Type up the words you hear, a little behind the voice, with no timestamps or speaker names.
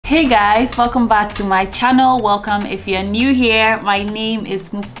Hey guys, welcome back to my channel. Welcome if you're new here. My name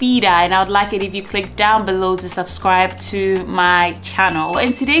is Muphidaht and I would like it if you click down below to subscribe to my channel.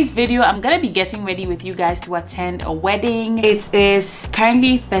 In today's video, I'm gonna be getting ready with you guys to attend a wedding. It is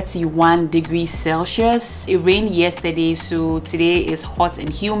currently 31 degrees Celsius. It rained yesterday, so today is hot and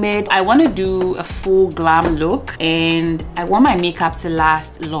humid. I want to do a full glam look and I want my makeup to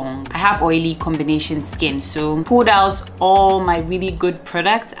last long. I have oily combination skin, so pulled out all my really good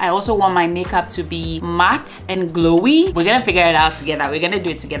products. I also want my makeup to be matte and glowy. We're gonna figure it out together. We're gonna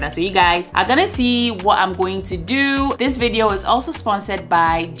do it together. So you guys are gonna see what I'm going to do. This video is also sponsored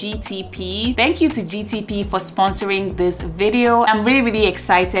by GTP. Thank you to GTP for sponsoring this video. I'm really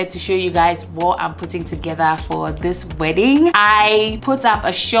excited to show you guys what I'm putting together for this wedding. I put up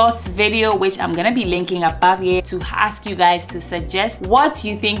a short video which I'm gonna be linking above here to ask you guys to suggest what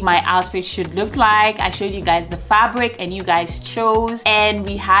you think my outfit should look like. I showed you guys the fabric and you guys chose, and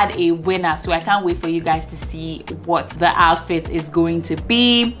we had a winner, so I can't wait for you guys to see what the outfit is going to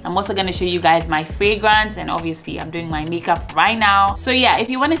be. I'm also going to show you guys my fragrance, and obviously I'm doing my makeup right now. So yeah, if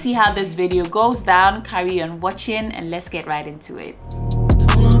you want to see how this video goes down, carry on watching and let's get right into it.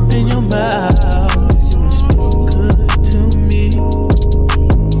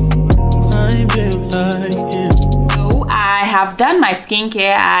 I have done my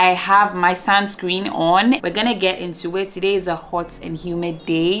skincare. I have my sunscreen on. We're gonna get into it. Today is a hot and humid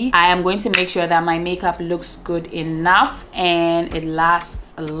day. I am going to make sure that my makeup looks good enough and it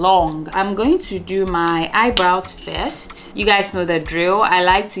lasts long. I'm going to do my eyebrows first. You guys know the drill. I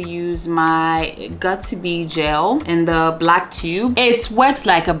like to use my GTP gel in the black tube. It works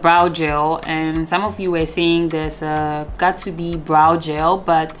like a brow gel, and some of you were saying there's a GTP brow gel,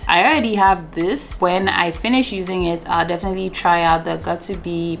 but I already have this. When I finish using it, I'll definitely try out the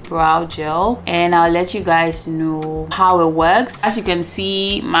GTP brow gel and I'll let you guys know how it works. As you can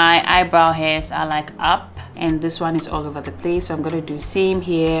see, my eyebrow hairs are like up and this one is all over the place, so I'm gonna do same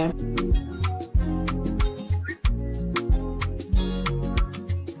here.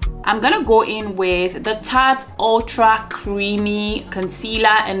 I'm gonna go in with the Tarte Ultra Creamy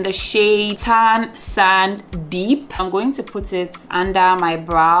Concealer in the shade Tan Sand Deep. I'm going to put it under my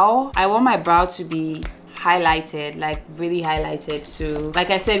brow. I want my brow to be highlighted, like really highlighted. So like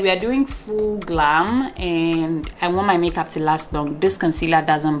I said, we are doing full glam and I want my makeup to last long. This concealer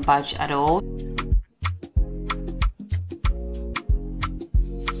doesn't budge at all.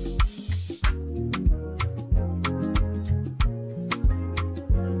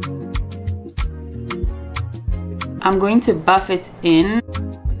 I'm going to buff it in.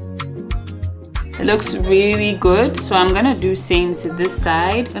 It looks really good, so I'm gonna do same to this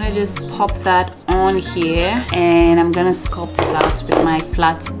side. I'm gonna just pop that on here and I'm gonna sculpt it out with my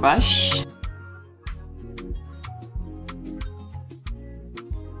flat brush.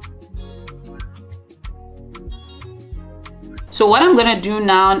 So what I'm gonna do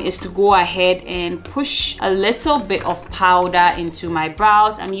now is to go ahead and push a little bit of powder into my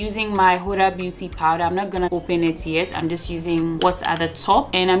brows. I'm using my Huda Beauty powder. I'm not gonna open it yet. I'm just using what's at the top,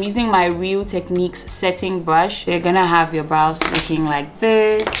 and I'm using my Real Techniques setting brush. They're gonna have your brows looking like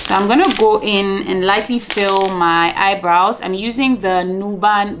this. So I'm gonna go in and lightly fill my eyebrows. I'm using the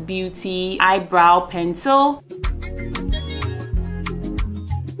Nuban Beauty eyebrow pencil.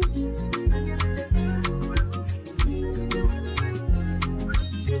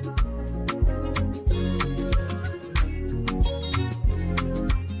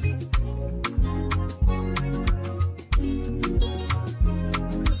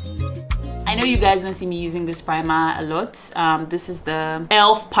 I know you guys don't see me using this primer a lot. This is the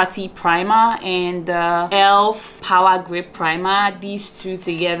e.l.f. Putty Primer and the e.l.f. Power Grip Primer. These two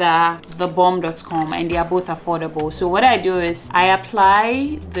together, thebomb.com, and they are both affordable. So what I do is I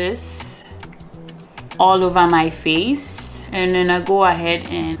apply this all over my face and then I go ahead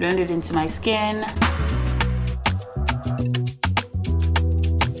and blend it into my skin.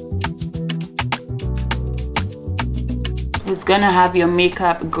 It's gonna have your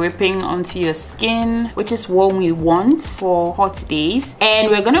makeup gripping onto your skin, which is what we want for hot days. And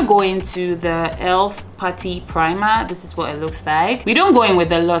we're gonna go into the e.l.f. Putty Primer. This is what it looks like. We don't go in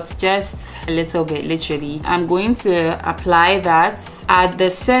with a lot, just a little bit, literally. I'm going to apply that at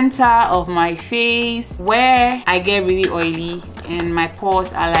the center of my face where I get really oily and my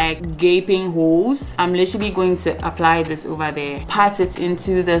pores are like gaping holes. I'm literally going to apply this over there. Pat it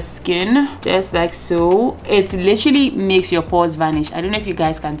into the skin, just like so. It literally makes your pores vanish. I don't know if you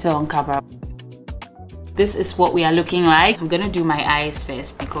guys can tell on camera. This is what we are looking like. I'm gonna do my eyes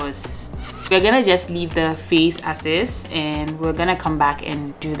first because We're gonna just leave the face as is, and we're gonna come back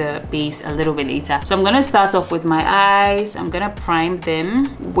and do the base a little bit later. So I'm gonna start off with my eyes. I'm gonna prime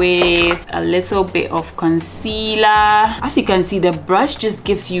them with a little bit of concealer. As you can see, the brush just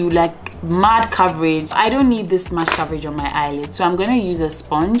gives you like mad coverage. I don't need this much coverage on my eyelid, so I'm gonna use a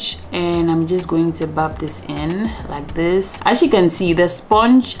sponge and I'm just going to buff this in like this. As you can see, the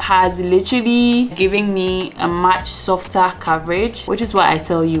sponge has literally given me a much softer coverage, which is what I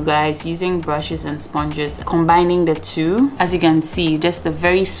tell you guys, using brushes and sponges, combining the two. As you can see, just a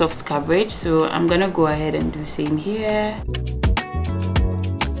very soft coverage. So I'm gonna go ahead and do same here.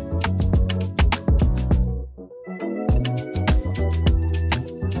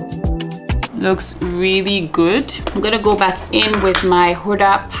 Looks really good. I'm gonna go back in with my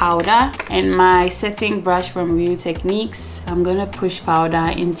Huda powder and my setting brush from Real Techniques. I'm gonna push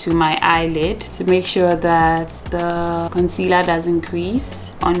powder into my eyelid to make sure that the concealer doesn't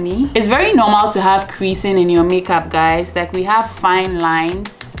crease on me. It's very normal to have creasing in your makeup, guys. Like, we have fine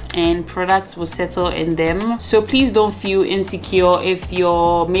lines and products will settle in them, so please don't feel insecure if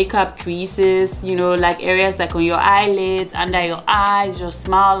your makeup creases, you know, like areas like on your eyelids, under your eyes, your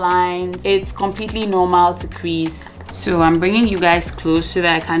smile lines. It's completely normal to crease. So I'm bringing you guys close so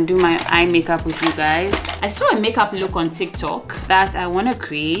that I can do my eye makeup with you guys. I saw a makeup look on TikTok that I want to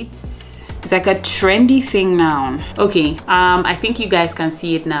create. It's like a trendy thing now. Okay, I think you guys can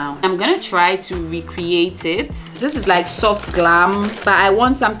see it now. I'm gonna try to recreate it. This is like soft glam, but I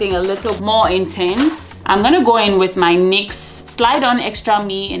want something a little more intense. I'm gonna go in with my NYX Slide On Extra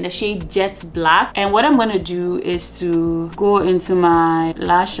Me in the shade Jet Black. And what I'm gonna do is to go into my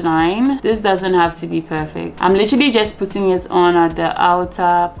lash line. This doesn't have to be perfect. I'm literally just putting it on at the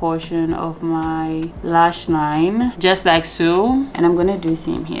outer portion of my lash line, just like so. And I'm gonna do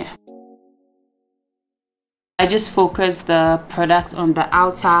same here. I just focus the product on the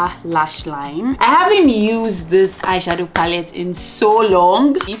outer lash line. I haven't used this eyeshadow palette in so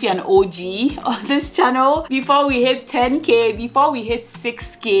long. If you're an OG on this channel, before we hit 10K, before we hit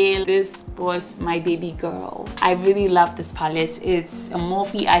 6K, this was my baby girl. I really love this palette. It's a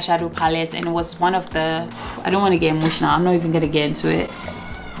Morphe eyeshadow palette, and it was one of the... I don't want to get emotional. I'm not even gonna get into it.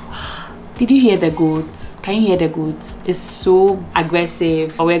 Did you hear the goats? Can you hear the goats? It's so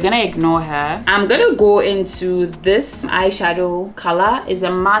aggressive. But we're gonna ignore her. I'm gonna go into this eyeshadow color. It's a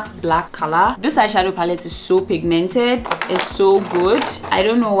matte black color. This eyeshadow palette is so pigmented. It's so good. I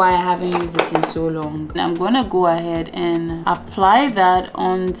don't know why I haven't used it in so long. I'm gonna go ahead and apply that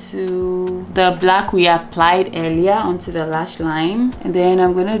onto the black we applied earlier onto the lash line. And then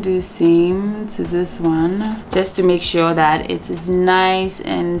I'm gonna do same to this one, just to make sure that it is nice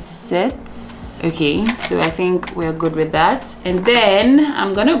and set. Okay, so I think we're good with that. And then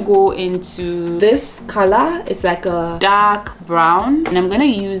I'm gonna go into this color. It's like a dark brown, and I'm gonna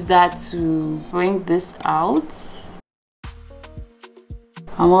use that to bring this out.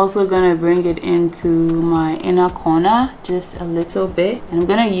 I'm also gonna bring it into my inner corner just a little bit, and I'm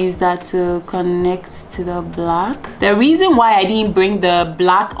gonna use that to connect to the black. The reason why I didn't bring the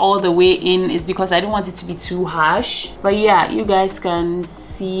black all the way in is because I don't want it to be too harsh. But yeah, you guys can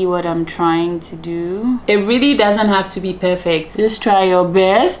see what I'm trying to do. It really doesn't have to be perfect. Just try your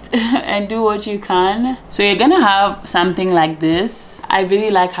best and do what you can. So you're gonna have something like this. I really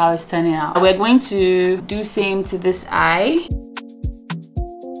like how it's turning out. We're going to do same to this eye.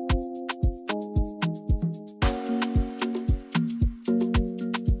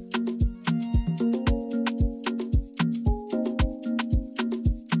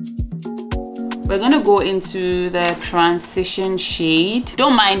 We're gonna go into the transition shade.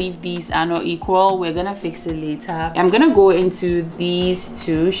 Don't mind if these are not equal. We're gonna fix it later. I'm gonna go into these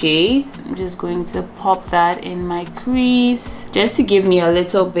two shades. I'm just going to pop that in my crease just to give me a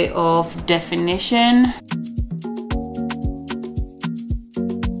little bit of definition.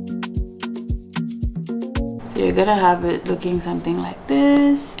 So you're gonna have it looking something like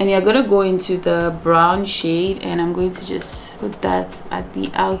this, and you're gonna go into the brown shade, and I'm going to just put that at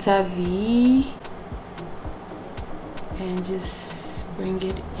the outer V and just bring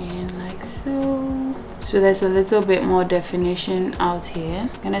it in like so. So there's a little bit more definition out here.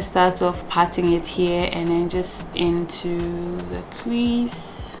 I'm gonna start off patting it here and then just into the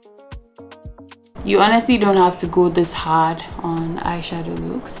crease. You honestly don't have to go this hard on eyeshadow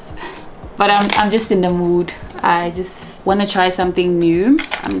looks, but I'm just in the mood. I just want to try something new.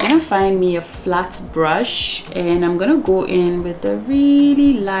 I'm gonna find me a flat brush, and I'm gonna go in with a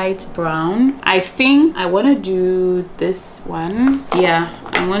really light brown. I think I want to do this one. Yeah,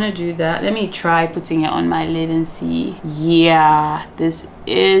 I want to do that. Let me try putting it on my lid and see. Yeah, this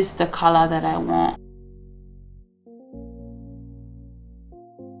is the color that I want.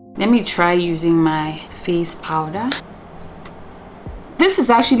 Let me try using my face powder. This is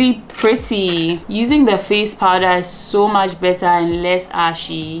actually pretty. Using the face powder is so much better and less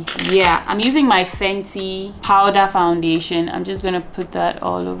ashy. Yeah, I'm using my Fenty powder foundation. I'm just gonna put that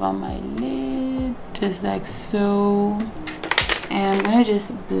all over my lid, just like so. And I'm gonna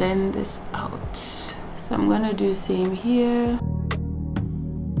just blend this out. So I'm gonna do same here.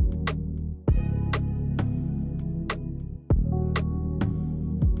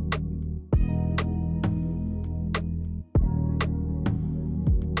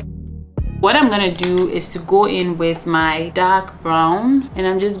 What I'm gonna do is to go in with my dark brown, and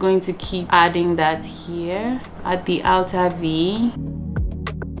I'm just going to keep adding that here at the outer V.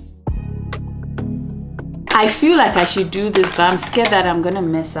 I feel like I should do this, but I'm scared that I'm gonna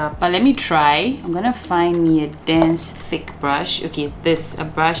mess up. But let me try. I'm gonna find me a dense, thick brush. Okay, a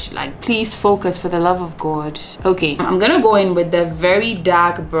brush, like, please focus for the love of God. Okay, I'm gonna go in with the very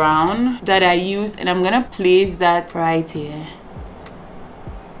dark brown that I use, and I'm gonna place that right here.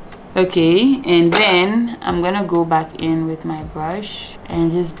 Okay, and then I'm gonna go back in with my brush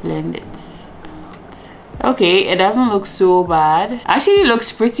and just blend it out. Okay, it doesn't look so bad. Actually, it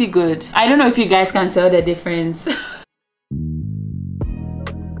looks pretty good. I don't know if you guys can tell the difference.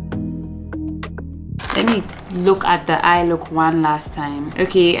 Let me look at the eye look one last time.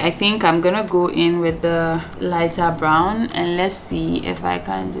 Okay, I think I'm gonna go in with the lighter brown, and let's see if I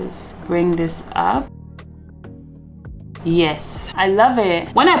can just bring this up. Yes, I love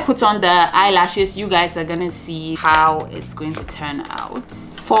it. When I put on the eyelashes, you guys are gonna see how it's going to turn out.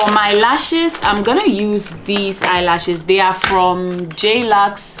 For my lashes, I'm gonna use these eyelashes. They are from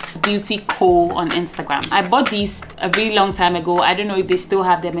Deluxe Beauty Co on Instagram. I bought these a really long time ago. I don't know if they still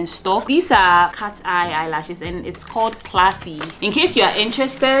have them in stock. These are cat eye eyelashes, and it's called Classy. In case you are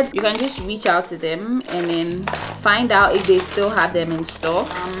interested, you can just reach out to them and then find out if they still have them in stock.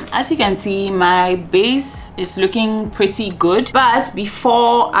 As you can see, my base is looking pretty good, but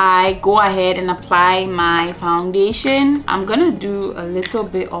before I go ahead and apply my foundation, I'm gonna do a little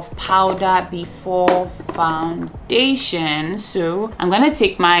bit of powder before foundation. So I'm gonna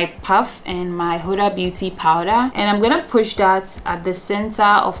take my puff and my Huda Beauty powder, and I'm gonna push that at the center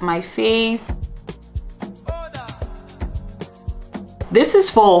of my face. This is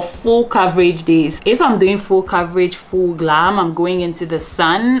for full coverage days. If I'm doing full coverage, full glam, I'm going into the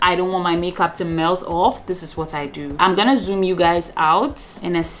sun, I don't want my makeup to melt off, this is what I do. I'm gonna zoom you guys out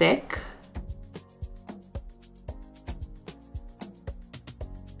in a sec.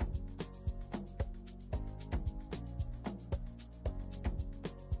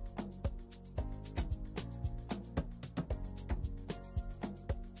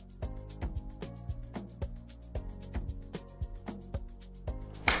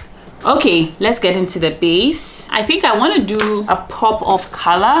 Okay, let's get into the base. I think I want to do a pop of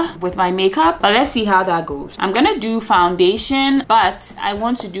color with my makeup, but let's see how that goes. I'm gonna do foundation, but I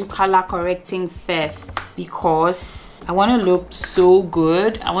want to do color correcting first because I want to look so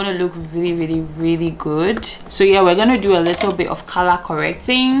good. I want to look really good. So yeah, we're gonna do a little bit of color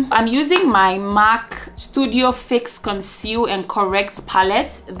correcting. I'm using my MAC Studio Fix Conceal and Correct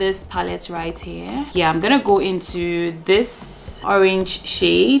palette, this palette right here. Yeah, I'm gonna go into this orange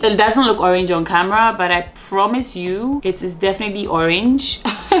shade. It doesn't look orange on camera, but I promise you it is definitely orange.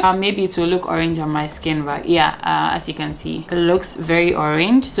 Maybe it will look orange on my skin, but yeah, as you can see, it looks very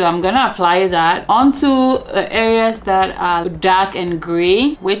orange. So I'm gonna apply that onto areas that are dark and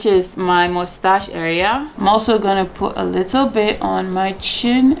gray, which is my mustache area. I'm also gonna put a little bit on my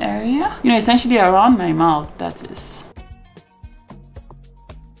chin area, you know, essentially around my mouth, that is.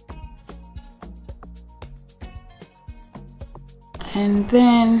 And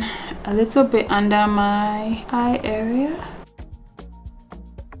then a little bit under my eye area.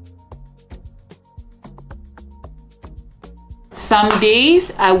 Some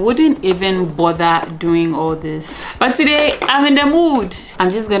days I wouldn't even bother doing all this, but today I'm in the mood.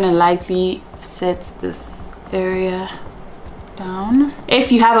 I'm just gonna lightly set this area down.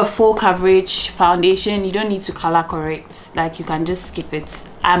 If you have a full coverage foundation, you don't need to color correct, like you can just skip it.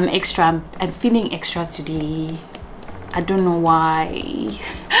 I'm feeling extra today. I don't know why.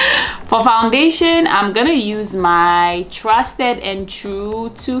 For foundation, I'm gonna use my trusted and true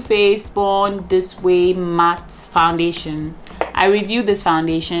Too Faced Born This Way matte foundation. I reviewed this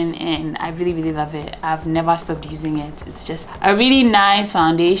foundation and I really love it. I've never stopped using it. It's just a really nice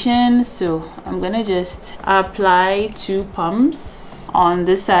foundation. So I'm gonna just apply 2 pumps on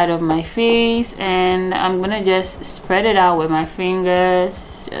this side of my face, and I'm gonna just spread it out with my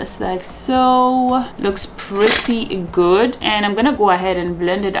fingers, just like so. Looks pretty good. And I'm gonna go ahead and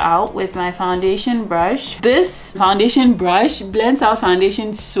blend it out with my foundation brush. This foundation brush blends out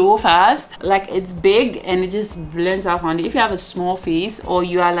foundation so fast, like it's big and it just blends out foundation. If you have a small face, or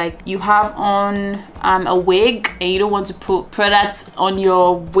you are like, you have on a wig and you don't want to put products on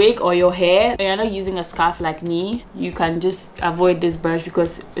your wig or your hair, and you're not using a scarf like me, you can just avoid this brush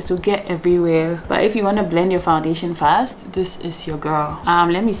because it will get everywhere. But if you want to blend your foundation fast, this is your girl.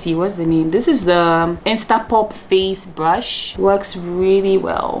 Let me see, what's the name? This is the Instapop face brush. Works really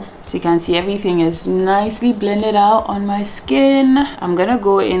well. So you can see everything is nicely blended out on my skin. I'm gonna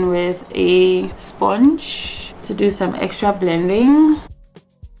go in with a sponge to do some extra blending.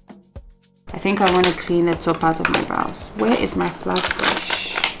 I think I want to clean the top part of my brows. Where is my flat brush?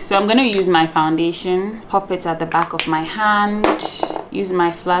 So I'm gonna use my foundation, pop it at the back of my hand, use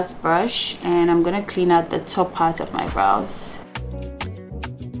my flat brush, and I'm gonna clean out the top part of my brows.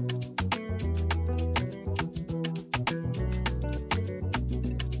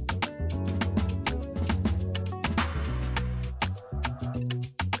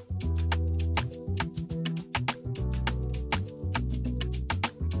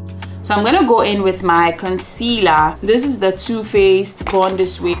 So I'm gonna go in with my concealer. This is the Too Faced Born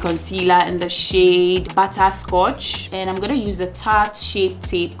This Way concealer in the shade Butterscotch, and I'm gonna use the Tarte Shape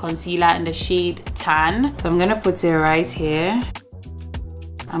Tape concealer in the shade Tan. So I'm gonna put it right here.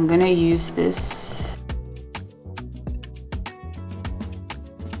 I'm gonna use this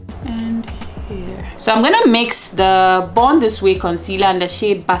and here. So I'm gonna mix the Born This Way concealer in the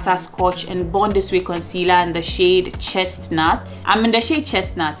shade Butterscotch and Born This Way concealer in the shade Chestnut. I'm in the shade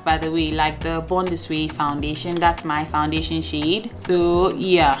Chestnut, by the way, like the Born This Way foundation. That's my foundation shade. So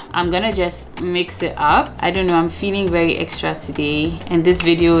yeah, I'm gonna just mix it up. I don't know, I'm feeling very extra today, and this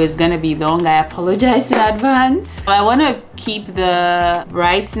video is gonna be long. I apologize in advance. I want to keep the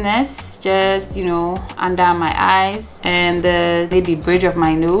brightness just, you know, under my eyes and the maybe bridge of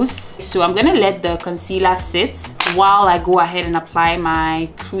my nose. So I'm gonna let the concealer sit while I go ahead and apply my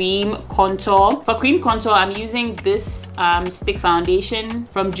cream contour. For cream contour, I'm using this stick foundation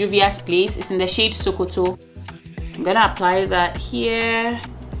from Juvia's Place. It's in the shade Sokoto. I'm gonna apply that here,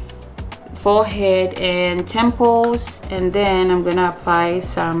 forehead and temples, and then I'm gonna apply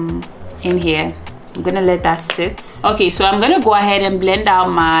some in here. I'm gonna let that sit. Okay, so I'm gonna go ahead and blend out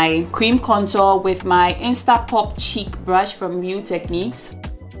my cream contour with my Instapop cheek brush from Real Techniques.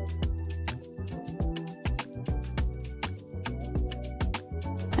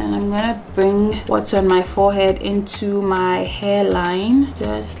 And I'm gonna bring what's on my forehead into my hairline,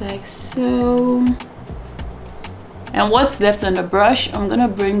 just like so. And what's left on the brush, I'm gonna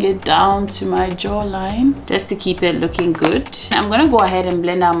bring it down to my jawline just to keep it looking good. I'm gonna go ahead and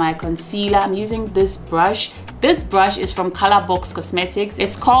blend out my concealer. I'm using this brush. This brush is from Colorbox Cosmetics.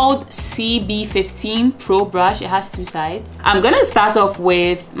 It's called CB15 Pro brush. It has 2 sides. I'm gonna start off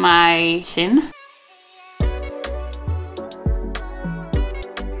with my chin.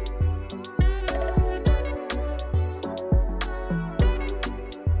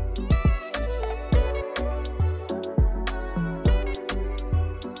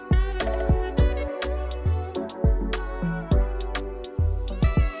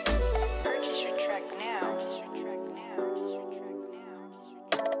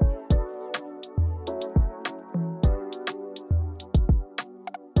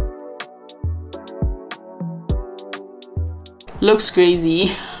 Looks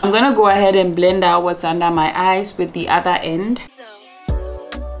crazy. I'm gonna go ahead and blend out what's under my eyes with the other end.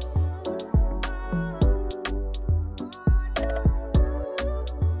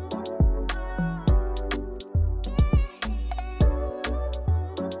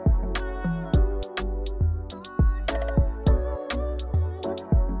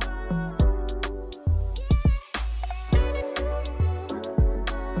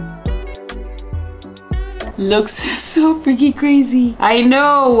 Looks so freaky crazy. I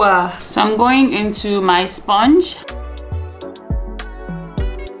know. So I'm going into my sponge.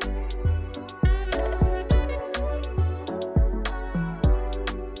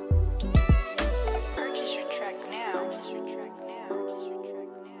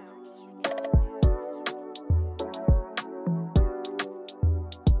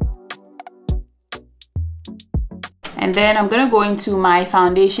 And then I'm gonna go into my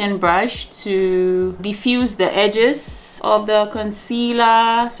foundation brush to diffuse the edges of the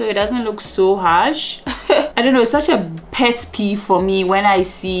concealer so it doesn't look so harsh. I don't know, it's such a pet peeve for me when I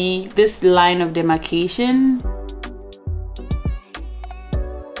see this line of demarcation.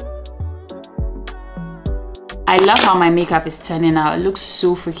 I love how my makeup is turning out. It looks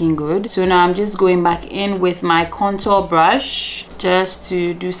so freaking good. So now I'm just going back in with my contour brush just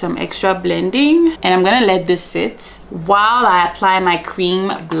to do some extra blending, and I'm gonna let this sit while I apply my cream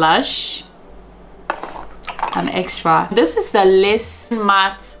blush. I'm extra. This is the Liss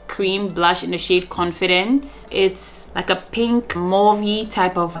Matte Cream Blush in the shade Confidence. It's like a pink mauve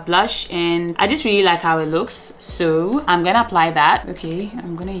type of blush, and I just really like how it looks, so I'm gonna apply that. Okay,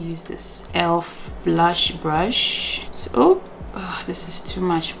 I'm gonna use this e.l.f. blush brush. So oh, this is too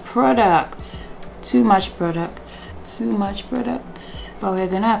much product, too much product, too much product, but we're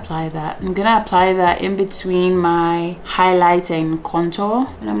gonna apply that. I'm gonna apply that in between my highlight and contour,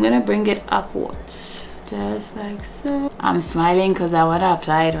 and I'm gonna bring it upwards just like so. I'm smiling because I want to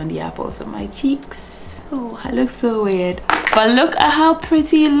apply it on the apples of my cheeks. Oh, I look so weird, but look at how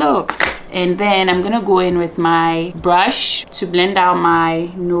pretty it looks. And then I'm gonna go in with my brush to blend out my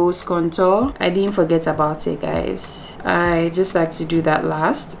nose contour. I didn't forget about it, guys. I just like to do that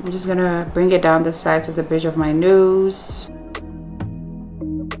last. I'm just gonna bring it down the sides of the bridge of my nose.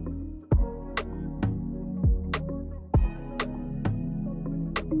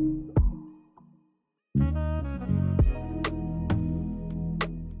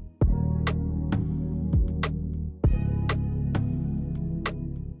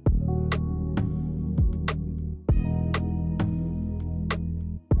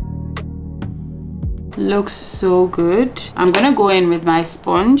 Looks so good. I'm gonna go in with my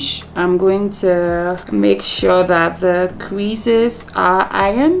sponge. I'm going to make sure that the creases are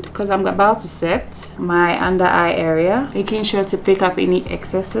ironed because I'm about to set my under eye area, making sure to pick up any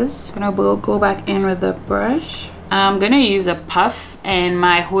excesses. I'm gonna go back in with the brush. I'm gonna use a puff and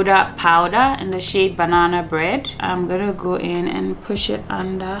my Huda powder in the shade Banana Bread. I'm gonna go in and push it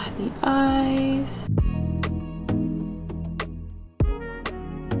under the eyes.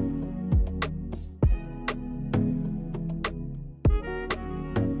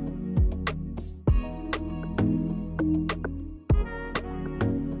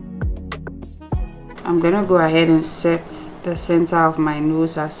 I'm gonna go ahead and set the center of my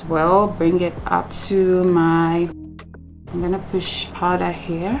nose as well. Bring it up to my... I'm gonna push powder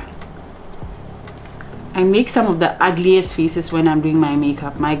here. I make some of the ugliest faces when I'm doing my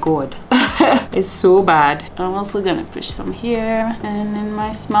makeup. My god. It's so bad. I'm also gonna push some here and in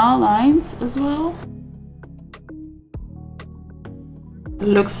my smile lines as well.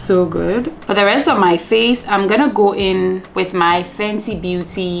 Looks so good. For the rest of my face, I'm gonna go in with my Fenty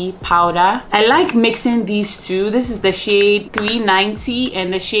Beauty powder. I like mixing these two. This is the shade 390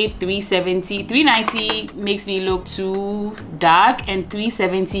 and the shade 370. 390 makes me look too dark and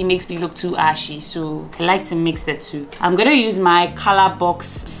 370 makes me look too ashy, so I like to mix the two. I'm gonna use my Colorbox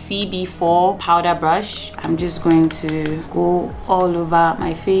CB4 powder brush. I'm just going to go all over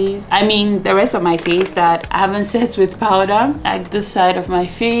my face. I mean the rest of my face that I haven't set with powder, like this side of my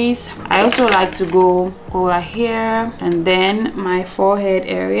face. I also like to go over here and then my forehead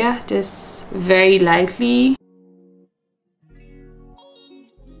area, just very lightly.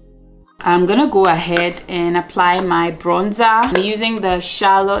 I'm gonna go ahead and apply my bronzer. I'm using the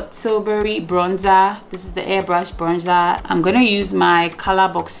Charlotte Tilbury bronzer. This is the airbrush bronzer. I'm gonna use my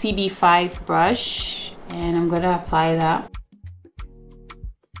Colorbox CB5 brush and I'm gonna apply that.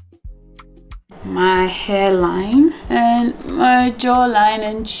 My hairline and my jawline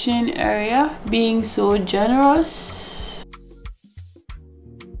and chin area, being so generous.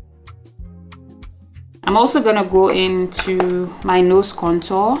 I'm also gonna go into my nose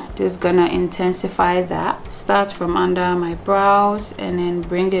contour, just gonna intensify that. Start from under my brows and then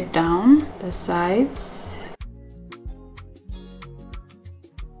bring it down the sides.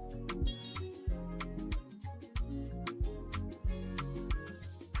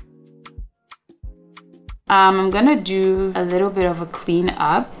 I'm gonna do a little bit of a clean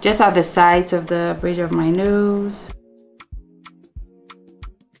up just at the sides of the bridge of my nose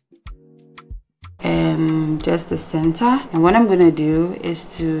and just the center. And what I'm gonna do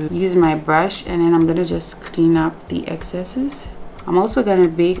is to use my brush and then I'm gonna just clean up the excesses. I'm also gonna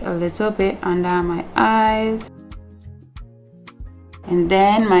bake a little bit under my eyes and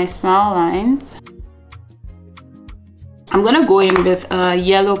then my smile lines. I'm gonna go in with a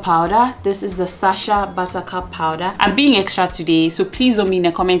yellow powder. This is the Sacha Buttercup powder. I'm being extra today, so please don't be in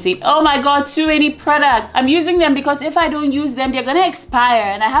the comments saying, oh my god, too many products. I'm using them because if I don't use them, they're gonna expire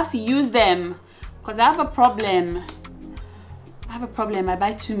and I have to use them because I have a problem. I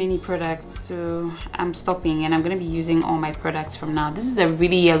buy too many products, so I'm stopping and I'm gonna be using all my products from now. This is a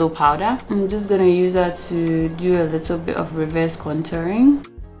really yellow powder. I'm just gonna use that to do a little bit of reverse contouring.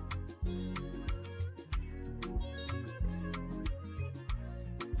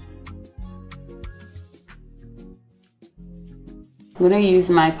 I'm gonna use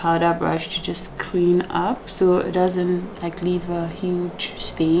my powder brush to just clean up so it doesn't like leave a huge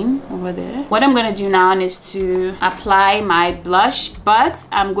stain over there. What I'm gonna do now is to apply my blush, but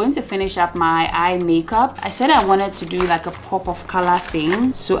I'm going to finish up my eye makeup. I said I wanted to do like a pop of color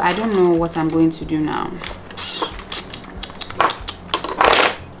thing, so I don't know what I'm going to do now.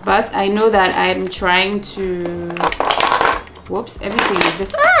 But I know that I'm trying to... Whoops, everything is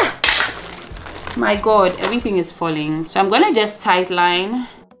just... My god, everything is falling. So I'm gonna just tightline.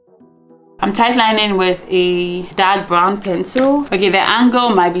 I'm tightlining with a dark brown pencil. Okay, the angle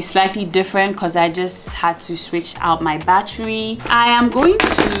might be slightly different because I just had to switch out my battery. I am going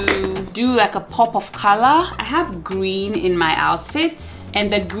to do like a pop of color. I have green in my outfit,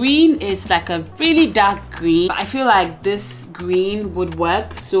 and the green is like a really dark green. I feel like this green would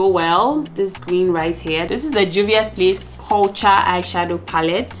work so well. This green right here. This is the Juvia's Place Culture eyeshadow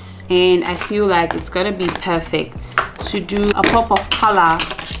palette, and I feel like it's gonna be perfect to do a pop of color.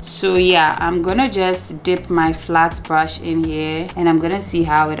 So yeah, I'm gonna just dip my flat brush in here and I'm gonna see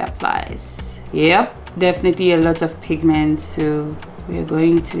how it applies. Yep, definitely a lot of pigment, so we're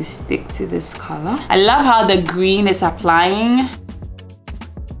going to stick to this color. I love how the green is applying.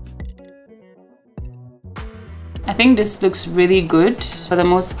 I think this looks really good for the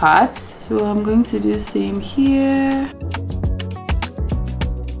most part. So I'm going to do the same here.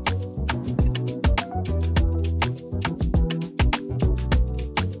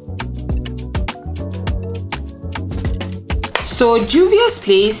 So Juvia's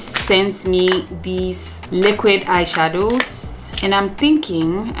Place sent me these liquid eyeshadows, and I'm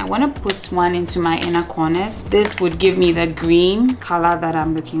thinking I want to put one into my inner corners. This would give me the green color that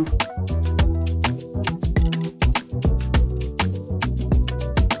I'm looking for.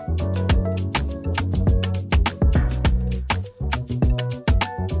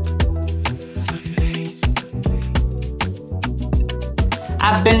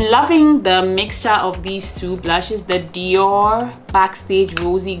 I've been loving the mixture of these two blushes, the Dior Backstage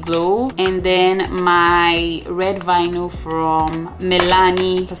Rosy Glow and then my red vinyl from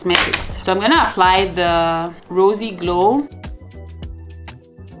Milani Cosmetics. So I'm gonna apply the Rosy Glow.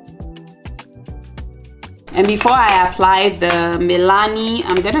 And before I apply the Milani,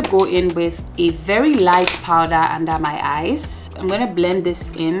 I'm gonna go in with a very light powder under my eyes. I'm gonna blend this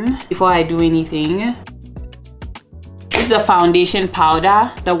in before I do anything. This is a foundation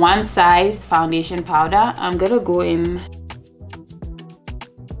powder, the one-sized foundation powder. I'm gonna go in.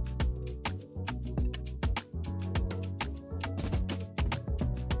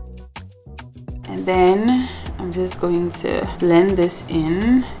 And then I'm just going to blend this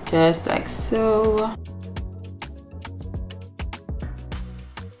in, just like so.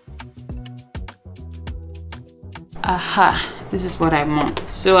 Aha, this is what I want.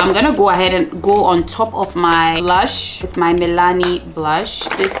 So I'm gonna go ahead and go on top of my blush with my Milani blush.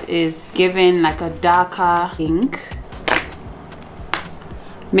 This is giving like a darker pink.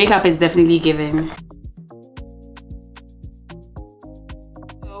 Makeup is definitely giving.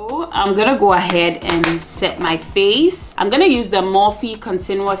 So I'm gonna go ahead and set my face. I'm gonna use the Morphe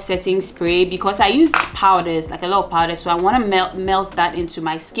continuous setting spray because I use powders, like a lot of powders, so I want to melt that into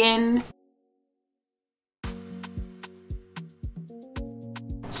my skin.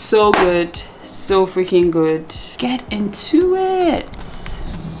 So good, so freaking good. Get into it.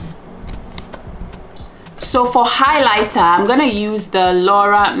 So for highlighter, I'm gonna use the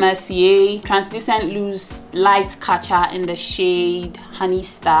Laura Mercier Translucent Loose Light Catcher in the shade Honey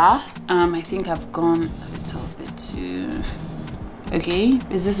Star. I think I've gone a little bit too... Okay,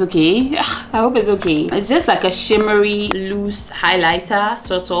 is this okay? I hope it's okay. It's just like a shimmery loose highlighter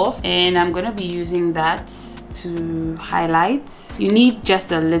sort of, and I'm gonna be using that to highlight. You need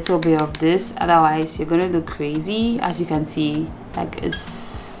just a little bit of this, otherwise you're gonna look crazy. As you can see, like it's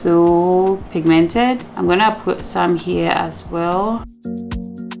so pigmented. I'm gonna put some here as well.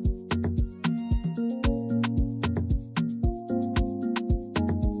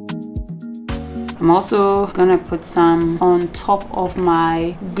 I'm also gonna put some on top of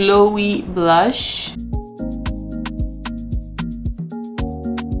my glowy blush.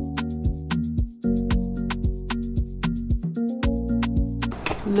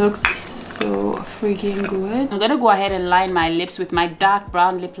 Looks so freaking good. I'm gonna go ahead and line my lips with my dark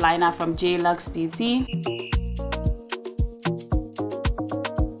brown lip liner from Deluxe Beauty.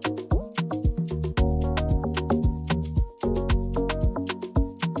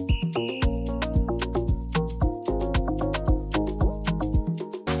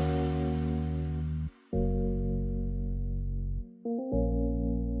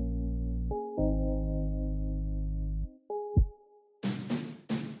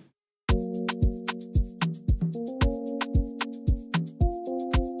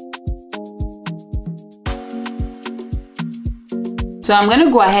 So I'm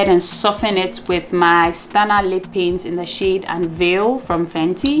gonna go ahead and soften it with my Stunner lip paint in the shade Unveil from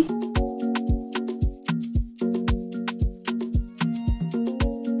Fenty.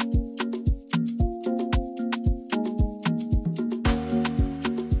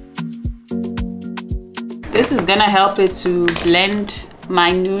 This is gonna help it to blend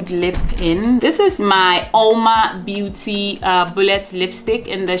my nude lip in. This is my Alma Beauty bullet lipstick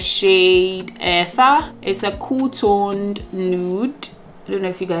in the shade Ether. It's a cool toned nude. I don't know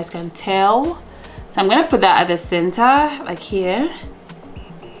if you guys can tell. So I'm gonna put that at the center, like here.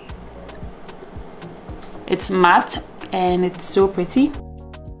 It's matte and it's so pretty.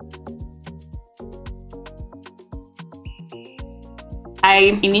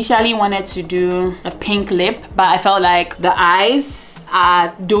 I initially wanted to do a pink lip, but I felt like the eyes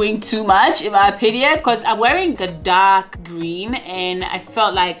are doing too much in my opinion, because I'm wearing a dark green and I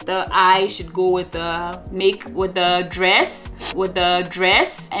felt like the eye should go with the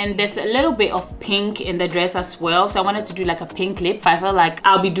dress, and there's a little bit of pink in the dress as well, so I wanted to do like a pink lip. I felt like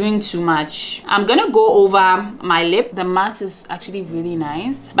I'll be doing too much. I'm gonna go over my lip. The matte is actually really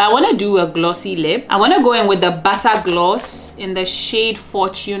nice, but I want to do a glossy lip. I want to go in with the butter gloss in the shade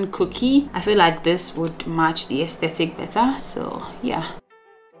Fortune Cookie. I feel like this would match the aesthetic better, so yeah.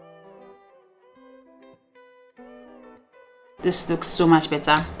 This looks so much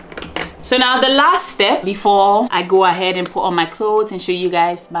better. So now the last step before I go ahead and put on my clothes and show you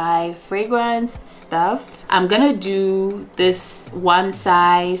guys my fragrance stuff, I'm gonna do this One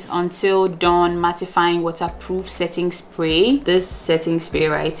Size Until Dawn mattifying waterproof setting spray. This setting spray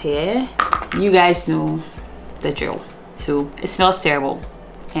right here, you guys know the drill. So it smells terrible,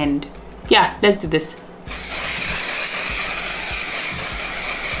 and yeah, let's do this.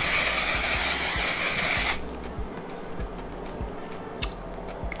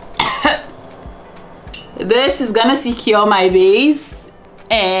 This is gonna secure my base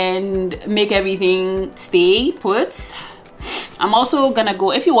and make everything stay put. I'm also gonna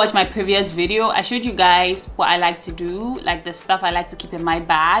go, if you watch my previous video, I showed you guys what I like to do, like the stuff I like to keep in my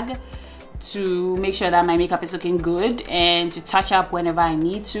bag to make sure that my makeup is looking good and to touch up whenever I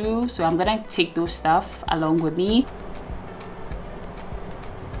need to. So I'm gonna take those stuff along with me.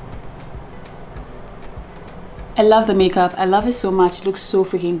 I love the makeup. I love it so much. It looks so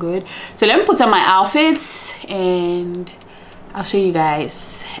freaking good. So let me put on my outfits and I'll show you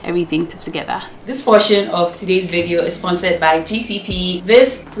guys everything put together. This portion of today's video is sponsored by GTP.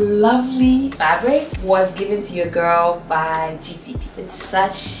 This lovely fabric was given to your girl by GTP. It's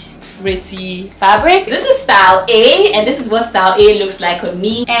such pretty fabric. This is style A, and this is what style A looks like on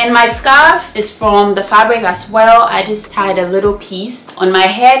me. And my scarf is from the fabric as well. I just tied a little piece on my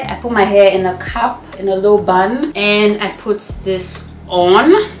head. I put my hair in a cup, in a low bun, and I put this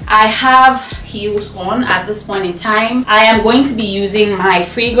on. I have heels on at this point in time. I am going to be using my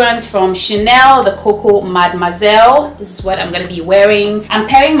fragrance from Chanel, the Coco Mademoiselle. This is what I'm going to be wearing. I'm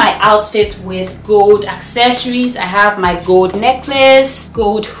pairing my outfits with gold accessories. I have my gold necklace,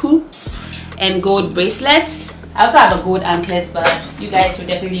 gold hoops, and gold bracelets. I also have a gold anklet, but you guys will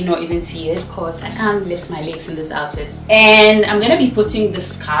definitely not even see it because I can't lift my legs in this outfit. And I'm going to be putting the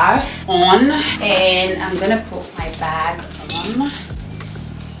scarf on, and I'm going to put my bag on.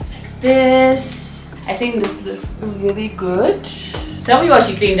 This, I think this looks really good. Tell me what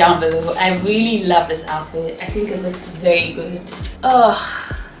you think down below. I really love this outfit. I think it looks very good.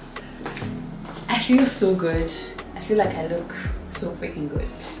 Oh, I feel so good. I feel like I look so freaking good.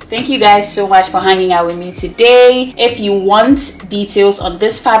 Thank you guys so much for hanging out with me today. If you want details on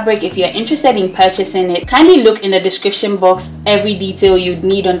this fabric, if you're interested in purchasing it, kindly look in the description box. Every detail you'd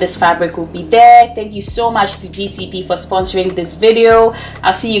need on this fabric will be there. Thank you so much to GTP for sponsoring this video.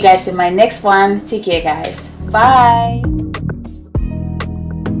 I'll see you guys in my next one. Take care, guys. Bye.